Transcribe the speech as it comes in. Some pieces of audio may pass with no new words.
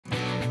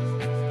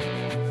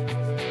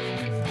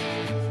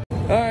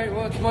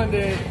It's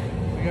Monday.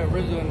 We got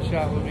Rizzo in the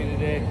shop with me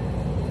today.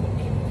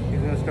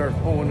 He's gonna start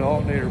pulling the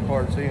alternator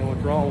apart, seeing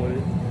what's wrong with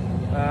it.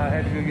 I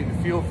had to go get the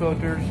fuel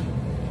filters,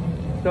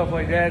 stuff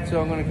like that.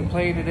 So I'm gonna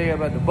complain today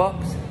about the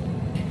Bucks.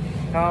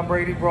 Tom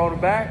Brady brought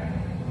it back.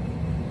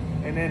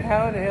 And then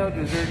how in the hell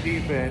does their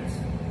defense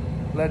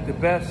let the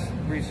best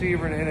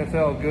receiver in the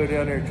NFL go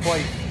down there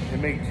twice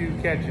and make 2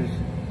 catches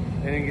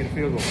and then get a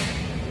field goal?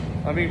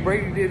 I mean,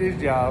 Brady did his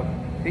job.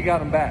 He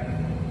got him back.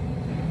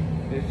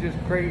 It's just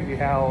crazy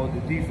how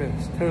the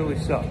defense totally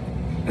sucked.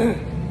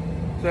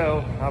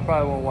 So I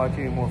probably won't watch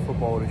any more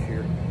football this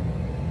year.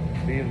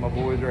 Being my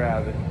boys are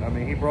avid. I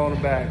mean, he brought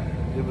him back.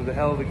 It was a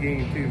hell of a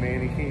game too,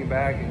 man. He came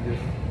back and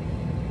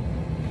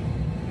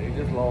they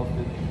just lost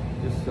it.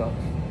 It just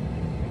sucks.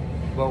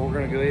 But we're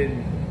gonna go ahead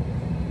and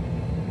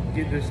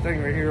get this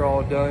thing right here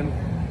all done,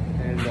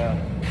 and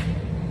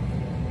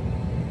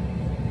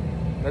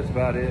that's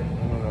about it.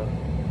 I'm gonna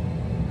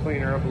clean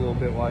her up a little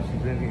bit while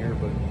she's in here,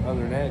 but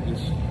other than that,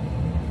 just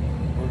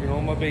working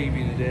on my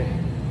baby today.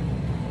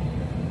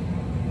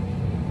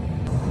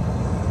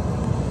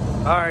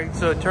 All right,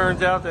 so it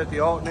turns out that the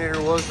alternator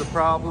was the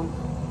problem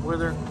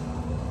with her.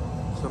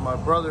 So my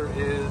brother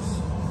is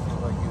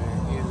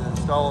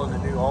installing the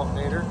new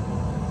alternator.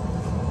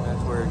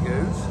 That's where it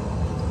goes.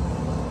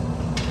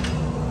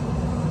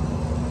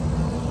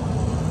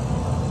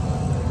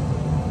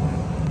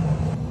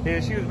 Yeah,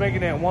 she was making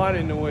that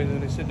whining noise,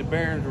 and they said the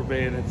bearings were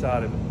bad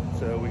inside of it.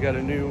 So we got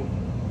a new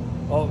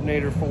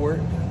alternator for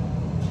it,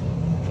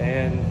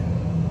 and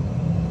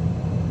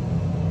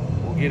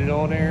we'll get it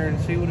on there and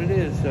see what it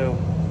is. So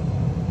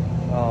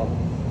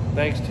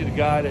thanks to the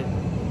guy that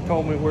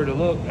told me where to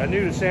look. I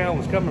knew the sound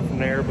was coming from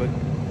there, but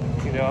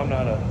you know, I'm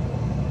not a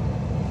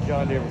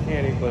John Deere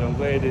mechanic, but I'm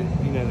glad that,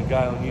 you know, the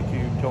guy on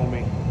YouTube told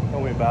me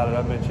about it.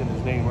 I mentioned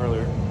his name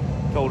earlier,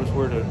 told us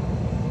what it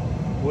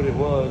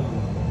was.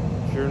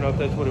 Sure enough,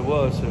 that's what it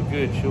was. So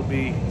good. She'll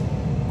be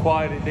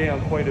quieted down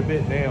quite a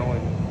bit now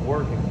and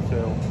working.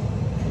 So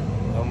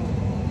I'm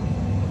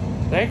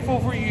thankful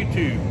for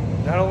YouTube.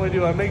 Not only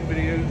do I make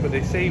videos, but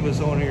they save us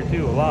on here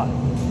too a lot.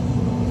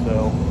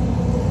 So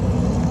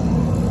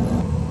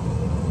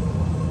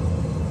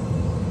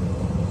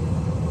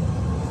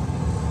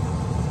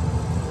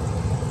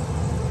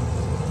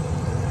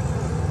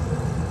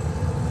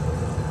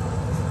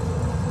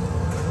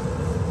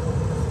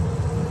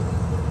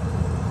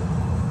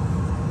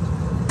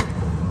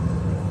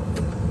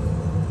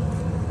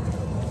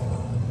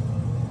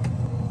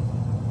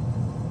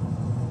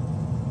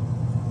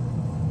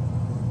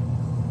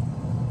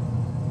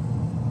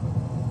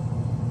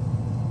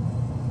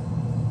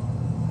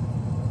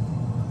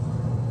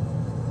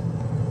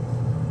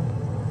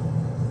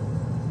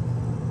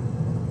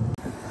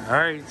all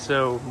right,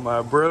 so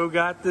my bro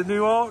got the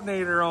new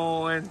alternator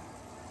on.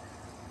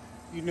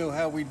 You know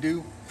how we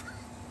do.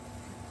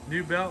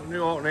 New belt,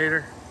 new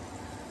alternator.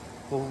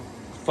 We'll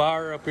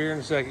fire up here in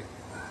a second.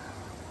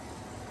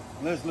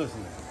 Let's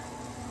listen.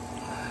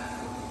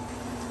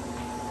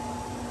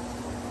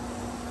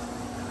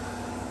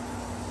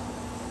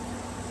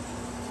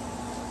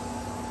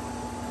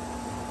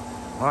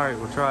 All right,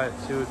 we'll try it,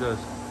 see what it does.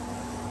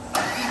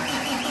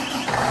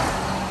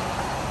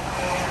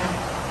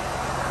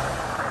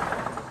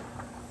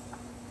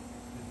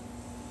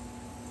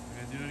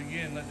 Do it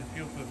again, let the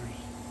fuel filters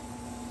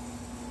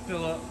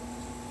fill up.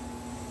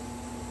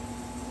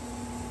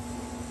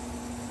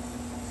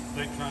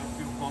 Electronic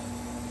fuel pump.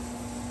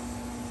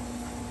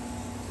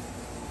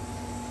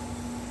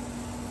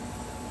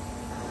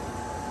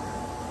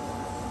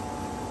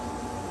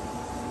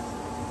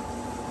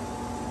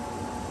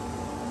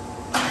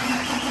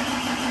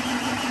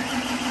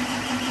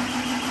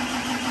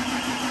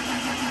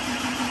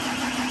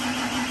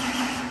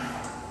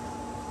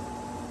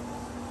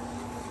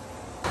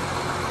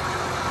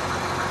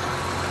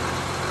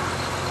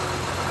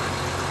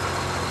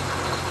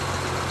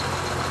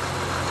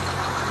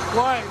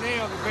 Quiet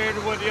now compared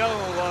to what the other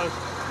one was.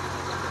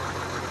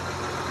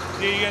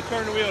 Yeah, you gotta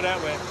turn the wheel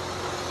that way.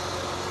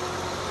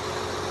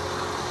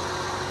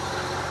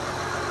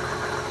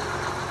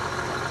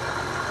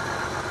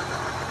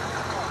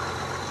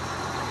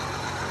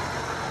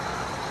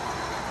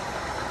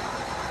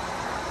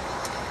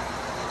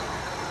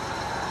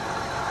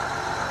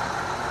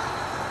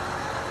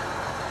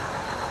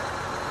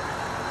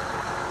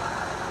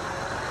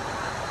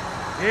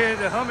 Yeah,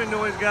 the humming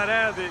noise got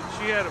out of it.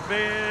 She had a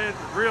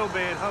real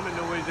bad humming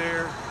noise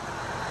there.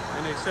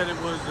 And they said it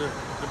was the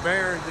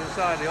bearings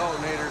inside the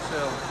alternator.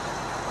 So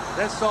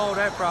that solved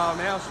that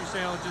problem. Now she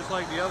sounds just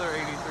like the other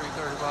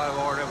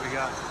 8335R that we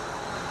got.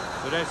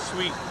 So that's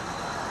sweet.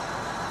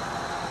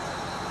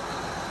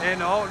 And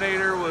the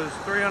alternator was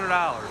 $300.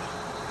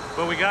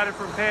 But we got it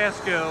from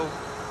Pasco.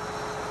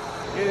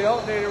 Yeah, the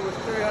alternator was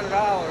 $300.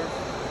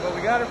 But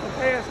we got it from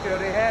Pasco.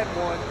 They had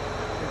one.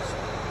 It's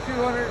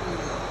 210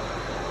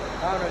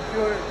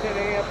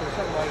 amp or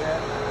something like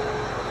that.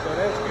 So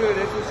that's good.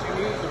 It's just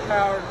you need the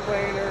power to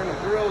planer and the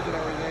drills and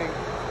everything.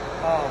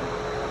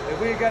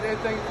 If we had got that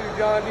thing through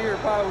John Deere,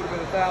 it probably would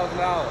have been $1,000.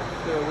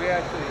 So we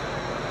actually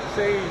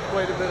saved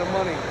quite a bit of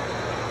money.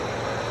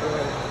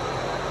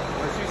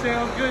 But she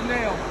sounds good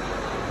now.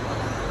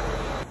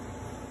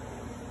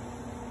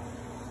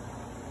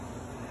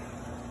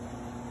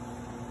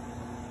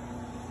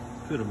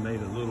 Could have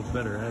made a little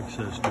better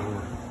access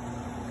door.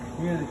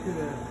 Yeah, they should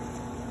have.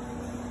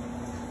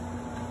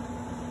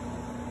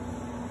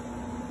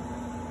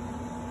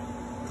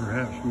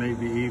 Perhaps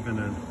maybe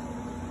even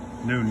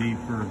no need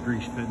for a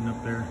grease fitting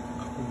up there.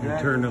 Exactly.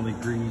 Internally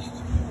greased.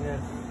 Yeah.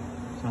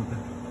 Something.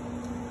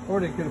 Or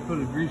they could have put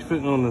a grease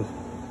fitting on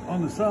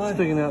On the side.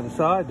 sticking out the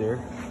side there.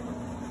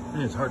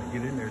 And it's hard to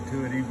get in there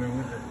to it even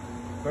with the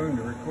phone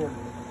to record it.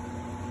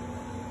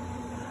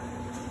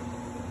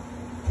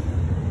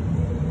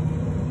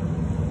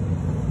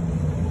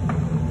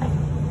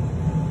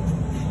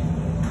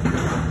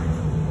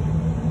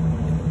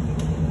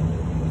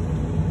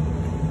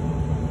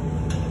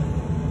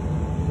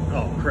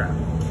 Oh crap.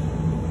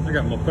 I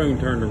got my phone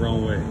turned the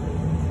wrong way.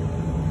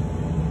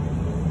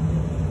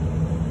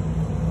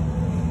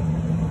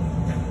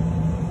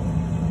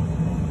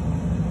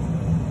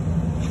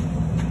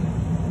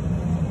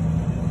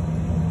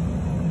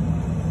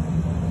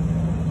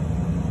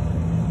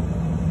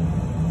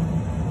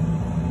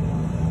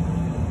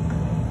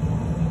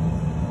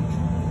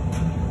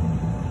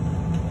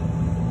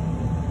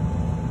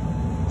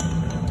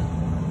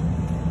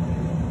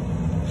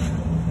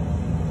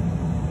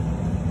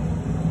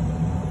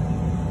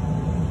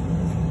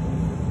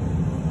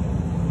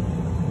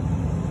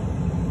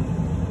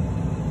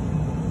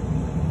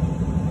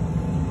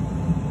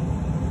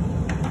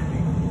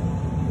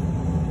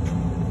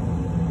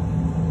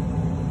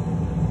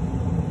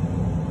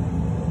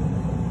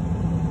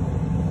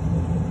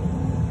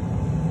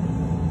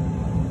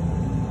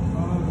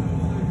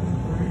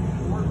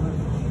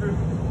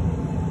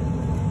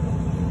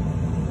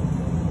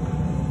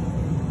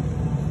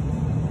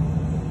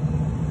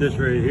 This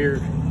right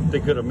here, they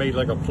could have made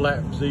like a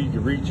flap so you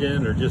could reach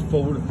in or just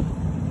fold it,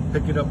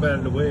 pick it up out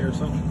of the way or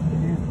something.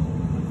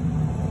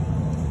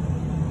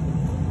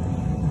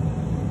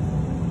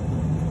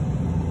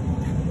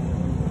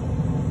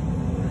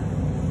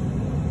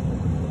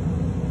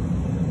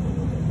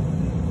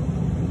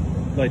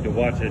 I'd like to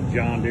watch a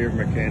John Deere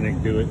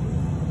mechanic do it.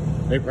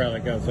 They probably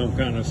got some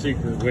kind of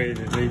secret way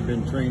that they've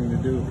been trained to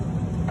do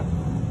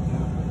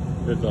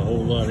it. It's a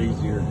whole lot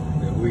easier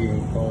that we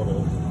ain't thought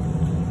of.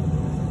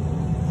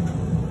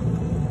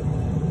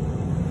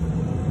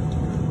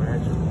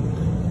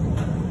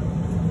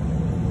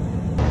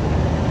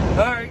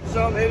 Alright,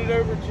 so I'm headed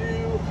over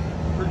to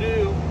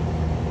Purdue.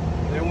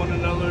 They wanted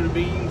another load of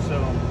beans, so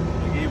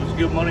they gave us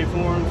good money for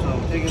them, so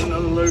I'm taking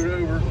another load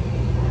over.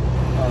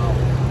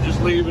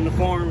 Just leaving the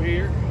farm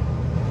here.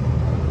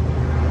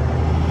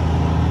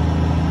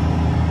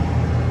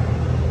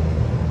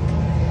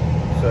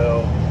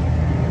 So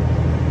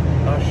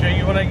I'll show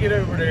you when I get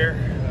over there.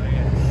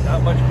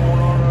 Not much going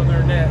on other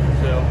than that.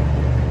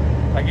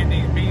 So I get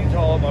these beans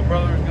hauled. My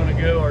brother's going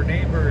to go. Our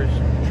neighbor's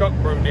truck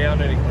broke down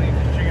that he cleans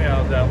his chicken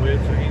houses out with,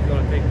 so he's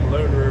going to take the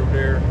loader over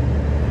there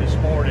this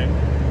morning.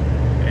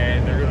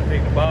 And they're going to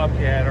take the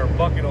Bobcat. Our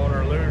bucket on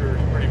our loader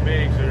is pretty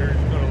big, so they're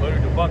just going to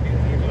load the bucket.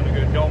 He's going to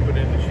go dump it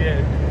in the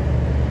shed.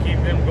 Keep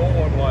him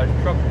going while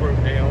his truck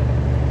broke down.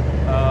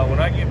 When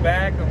I get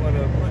back, I'm going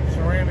to put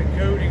ceramic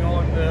coating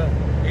on the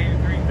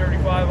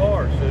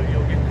 8335R, so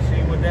you'll get to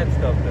see what that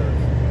stuff does.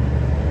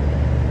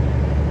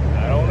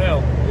 I don't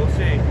know. We'll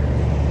see.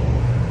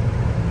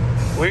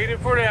 Waiting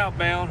for the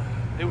outbound.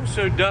 It was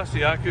so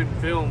dusty I couldn't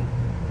film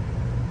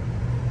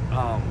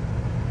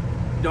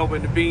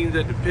dumping the beans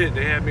at the pit.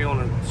 They had me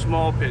on a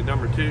small pit,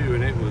 number 2,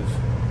 and it was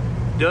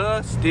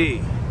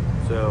dusty.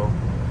 So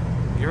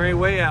you're ain't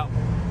way out.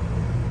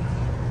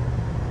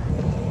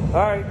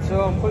 Alright,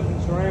 so I'm putting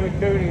ceramic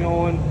coating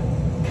on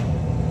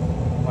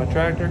my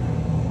tractor.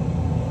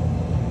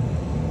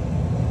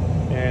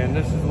 And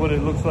this is what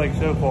it looks like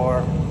so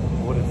far,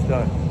 what it's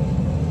done.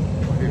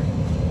 Here.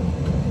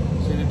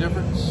 See the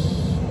difference?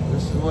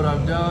 This is what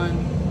I've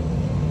done.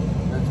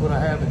 That's what I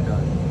haven't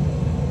done.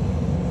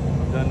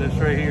 I've done this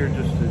right here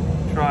just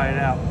to try it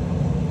out.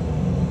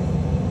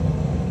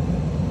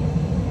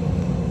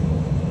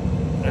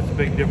 That's a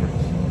big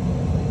difference.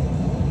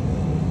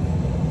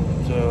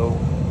 So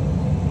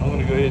I'm going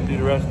to go ahead and do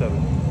the rest of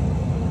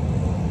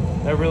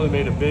it. That really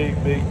made a big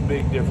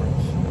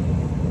difference.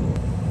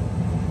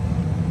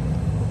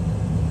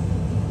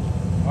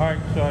 Alright,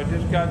 so I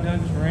just got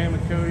done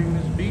ceramic coating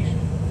this beast.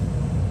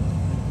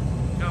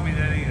 Tell me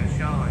that ain't a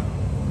shine.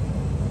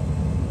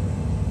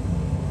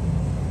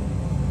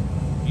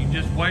 You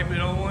just wipe it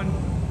on,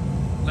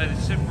 let it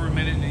sit for a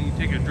minute, and then you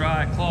take a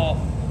dry cloth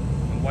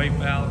and wipe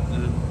out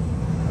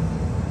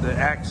the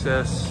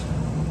excess.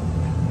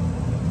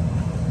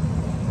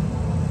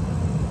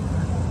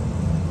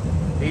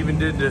 Even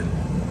did the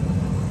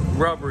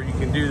rubber. You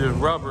can do the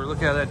rubber.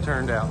 Look how that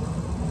turned out.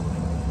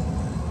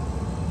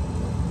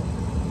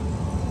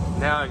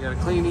 Now I gotta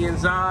clean the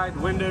inside,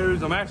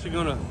 windows. I'm actually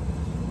gonna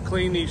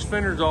clean these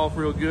fenders off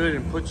real good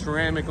and put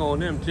ceramic on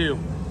them too.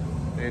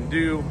 And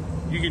you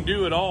can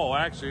do it all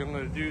actually. I'm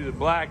gonna do the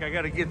black. I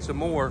gotta get some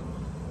more.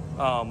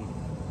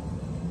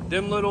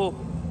 Them little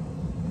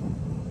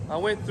I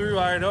went through,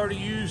 I had already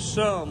used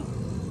some.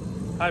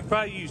 I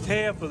probably used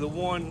half of the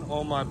one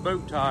on my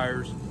boat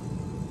tires,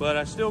 but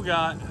I still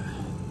got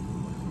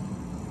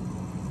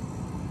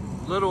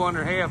a little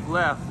under half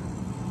left.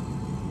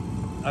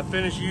 I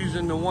finished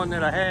using the one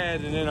that I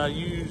had, and then I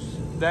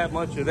used that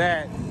much of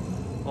that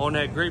on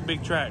that great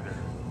big tractor.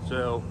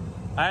 So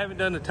I haven't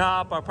done the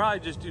top. I'll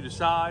probably just do the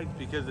sides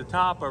because the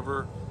top of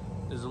her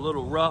is a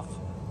little rough.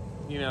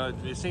 You know,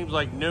 it seems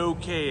like no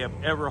cab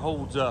ever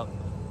holds up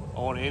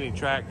on any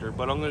tractor,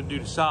 but I'm going to do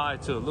the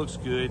side so it looks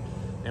good,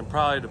 and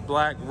probably the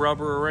black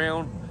rubber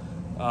around.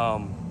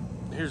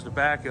 Here's the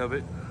back of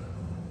it.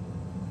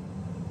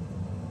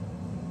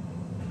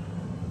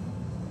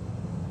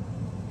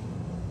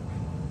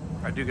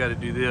 I do got to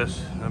do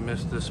this. I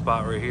missed this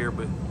spot right here,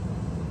 but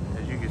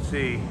as you can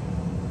see,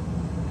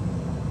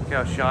 look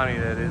how shiny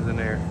that is in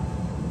there.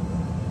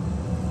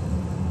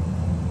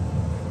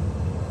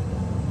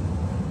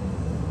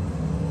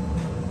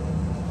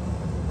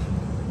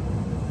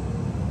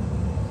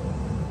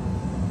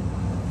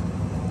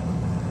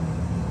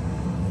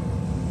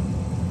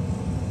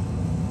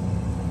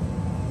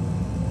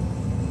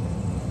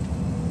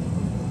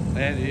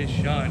 That is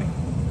shiny.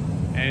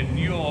 And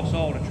you all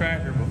saw the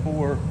tractor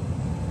before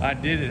I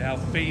did it, how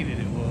faded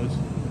it was.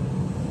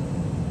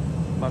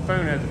 My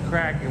phone has a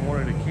crack in one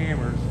of the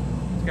cameras.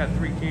 It's got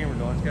 3 cameras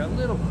on. It's got a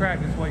little crack,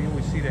 that's why you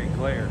always see that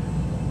glare.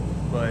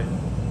 But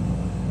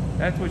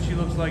that's what she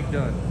looks like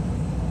done.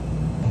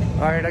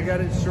 All right, I got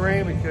it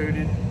ceramic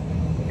coated.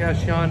 Look how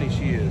shiny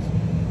she is.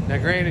 Now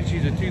granted,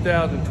 she's a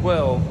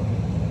 2012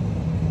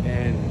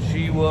 and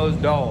she was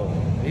dull.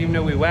 Even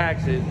though we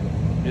wax it,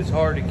 it's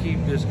hard to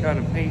keep this kind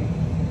of paint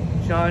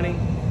shiny.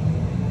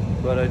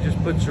 But I just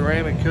put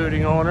ceramic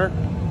coating on her.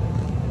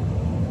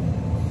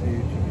 See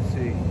what you can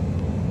see.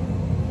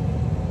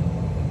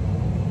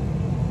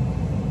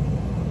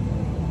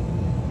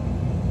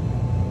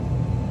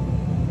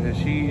 And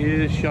she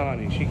is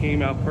shiny. She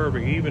came out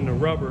perfect. Even the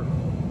rubber.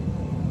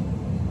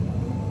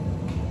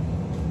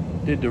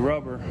 Did the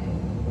rubber.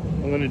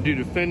 I'm going to do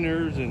the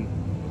fenders and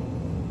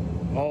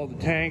all the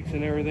tanks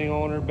and everything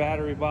on her,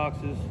 battery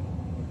boxes.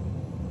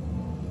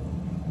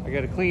 I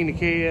got to clean the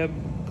cab,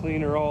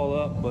 clean her all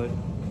up, but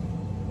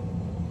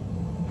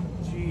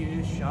she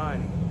is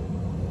shiny.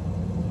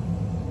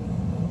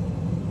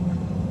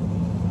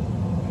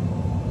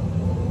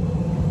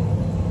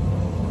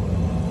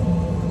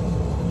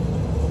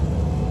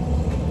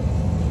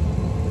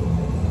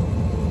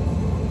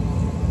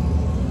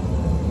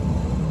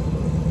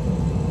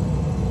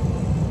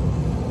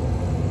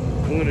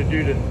 I'm going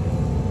to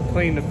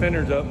clean the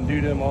fenders up and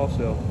do them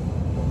also.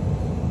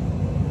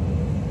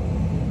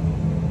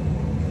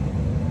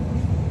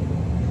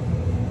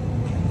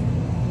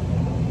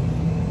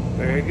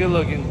 Very good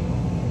looking.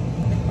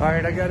 All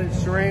right, I got it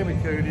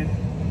ceramic coated.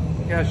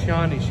 Look how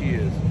shiny she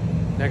is.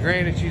 Now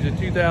granted, she's a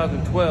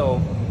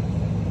 2012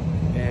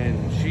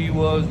 and she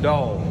was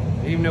dull.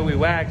 Even though we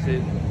wax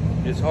it,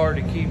 it's hard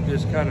to keep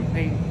this kind of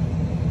paint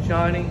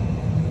shiny.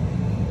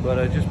 But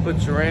I just put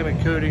ceramic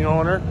coating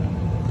on her.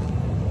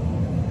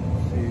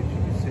 See what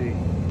you can see.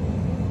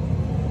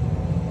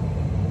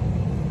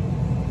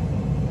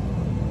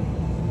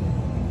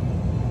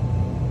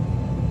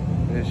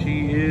 And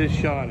she is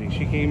shiny.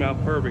 She came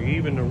out perfect.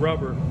 Even the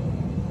rubber.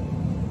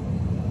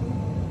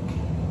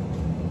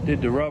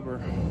 Did the rubber.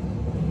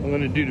 I'm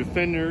going to do the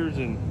fenders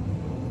and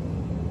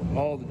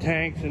all the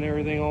tanks and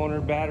everything on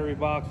her, battery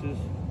boxes.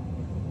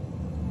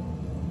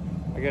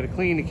 I got to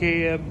clean the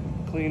cab,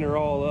 clean her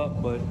all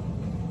up, but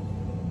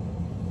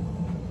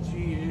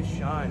she is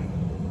shiny.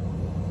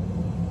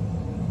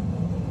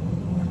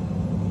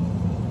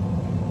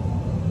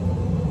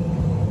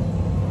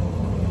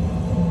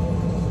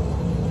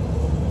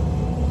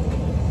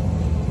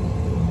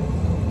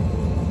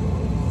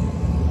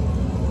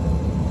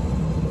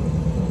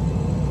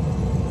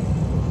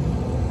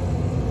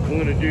 I'm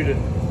going to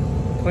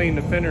clean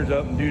the fenders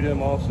up and do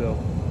them also.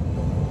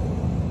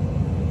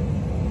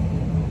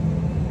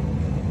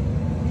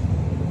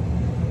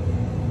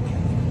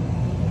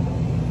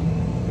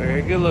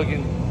 Very good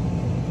looking.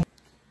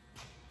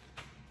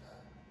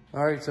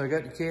 All right, so I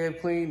got the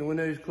cab clean, the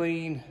windows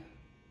clean,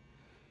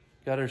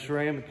 got her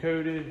ceramic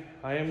coated.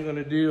 I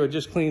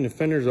just cleaned the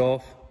fenders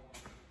off.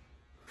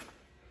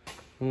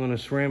 I'm going to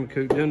ceramic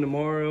coat them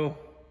tomorrow.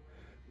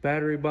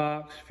 Battery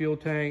box, fuel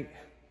tank.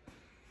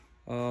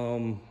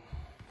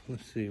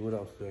 Let's see, what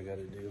else do I got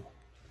to do?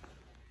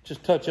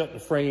 Just touch up the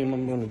frame.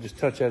 I'm going to just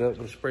touch that up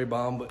with a spray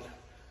bomb, but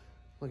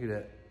look at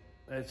that.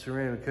 That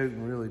ceramic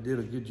coating really did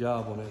a good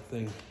job on that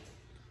thing.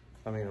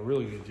 I mean, a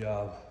really good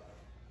job.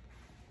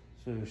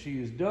 So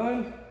she is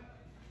done.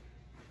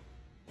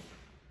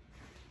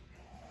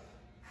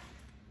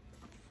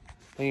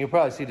 And you'll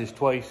probably see this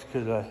twice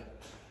because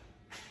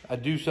I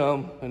do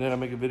some and then I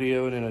make a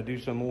video and then I do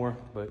some more.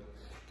 But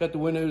got the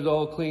windows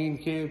all clean,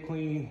 cab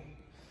clean.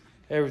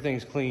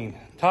 Everything's clean.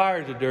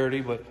 Tires are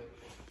dirty, but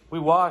we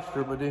washed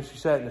her, but then she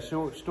sat in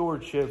the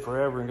storage shed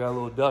forever and got a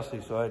little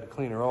dusty, so I had to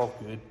clean her off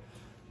good.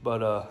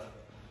 But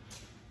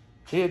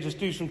yeah, just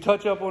do some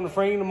touch up on the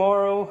frame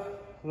tomorrow.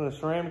 I'm gonna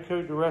ceramic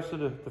coat the rest of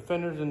the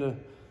fenders and the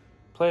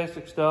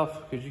plastic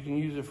stuff, because you can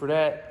use it for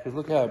that. Because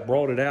look how it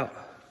brought it out.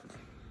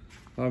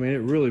 I mean,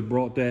 it really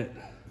brought that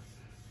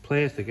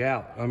plastic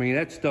out. I mean,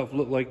 that stuff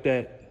looked like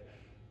that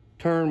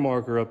turn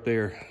marker up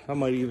there. I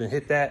might even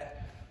hit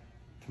that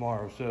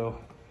tomorrow. So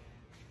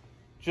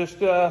just,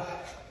 here,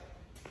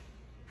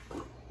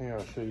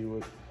 I'll show you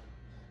what,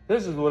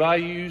 this is what I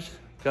use.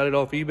 Got it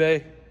off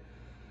eBay.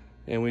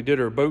 And we did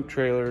our boat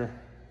trailer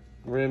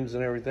rims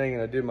and everything.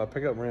 And I did my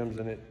pickup rims,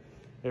 and it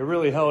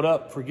really held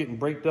up for getting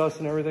brake dust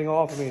and everything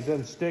off. I mean, it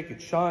doesn't stick,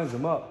 it shines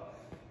them up.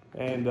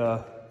 And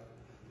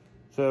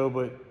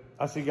but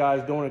I see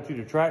guys doing it to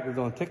the tractors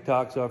on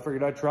TikTok, so I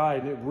figured I'd try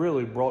it, and it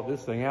really brought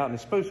this thing out, and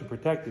it's supposed to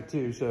protect it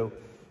too. So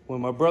when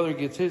my brother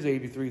gets his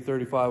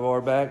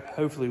 8335R back,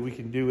 hopefully we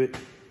can do it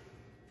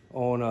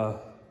on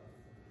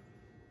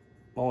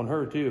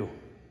her too.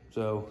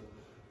 So,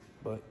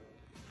 but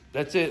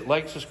that's it.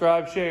 Like,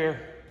 subscribe,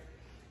 share.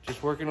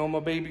 Just working on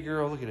my baby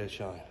girl. Look at that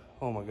shine.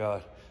 Oh my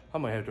God. I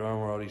might have to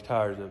armor all these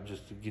tires up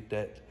just to get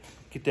that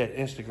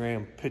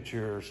Instagram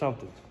picture or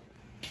something.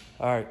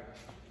 All right,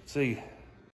 see you.